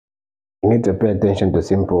You need to pay attention to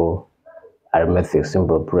simple arithmetic,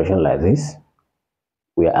 simple operation like this.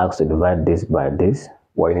 We are asked to divide this by this.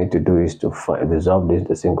 What you need to do is to resolve this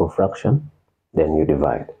to single fraction, then you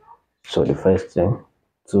divide. So the first thing,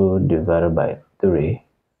 2 divided by 3,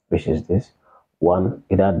 which is this, 1,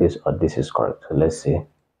 either this or this is correct. So let's see,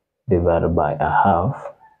 divided by a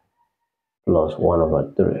half plus 1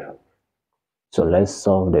 over 3. So let's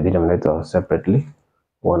solve the denominator separately.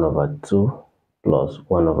 1 over 2 plus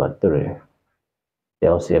 1 over 3. The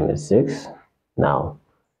LCM is 6. Now,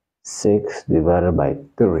 6 divided by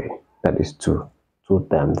 3, that is 2. 2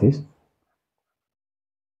 times this.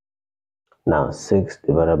 Now, 6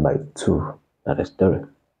 divided by 2, that is 3.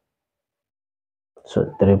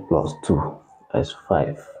 So, 3 plus 2 is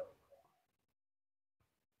 5.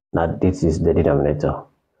 Now, this is the denominator.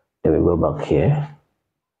 Then we go back here.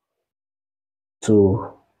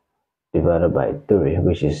 2 divided by 3,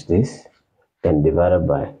 which is this. Then divided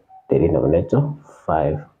by the denominator,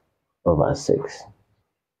 5 over 6.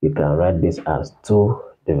 You can write this as 2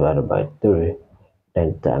 divided by 3,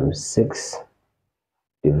 then times 6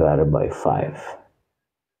 divided by 5.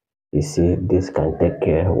 You see, this can take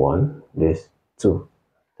care 1, this 2.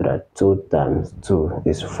 So that 2 times 2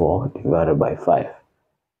 is 4 divided by 5.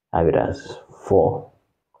 Have it as 4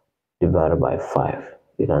 divided by 5.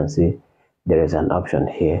 You can see there is an option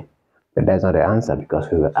here, but that's not the answer because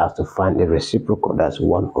we were asked to find the reciprocal. That's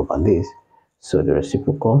 1 over this. So the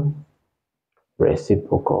reciprocal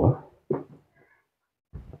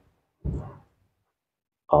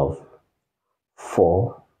of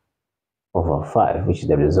 4 over 5, which is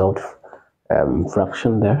the result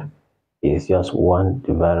fraction there, is just 1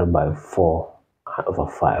 divided by 4 over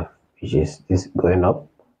 5, which is this going up.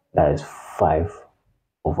 That is 5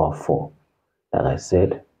 over 4. Like I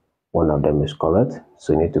said, one of them is correct,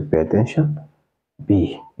 so you need to pay attention.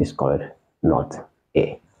 B is correct, not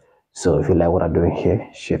A. So if you like what I'm doing here,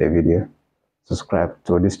 share the video, subscribe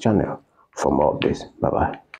to this channel for more of this. Bye bye.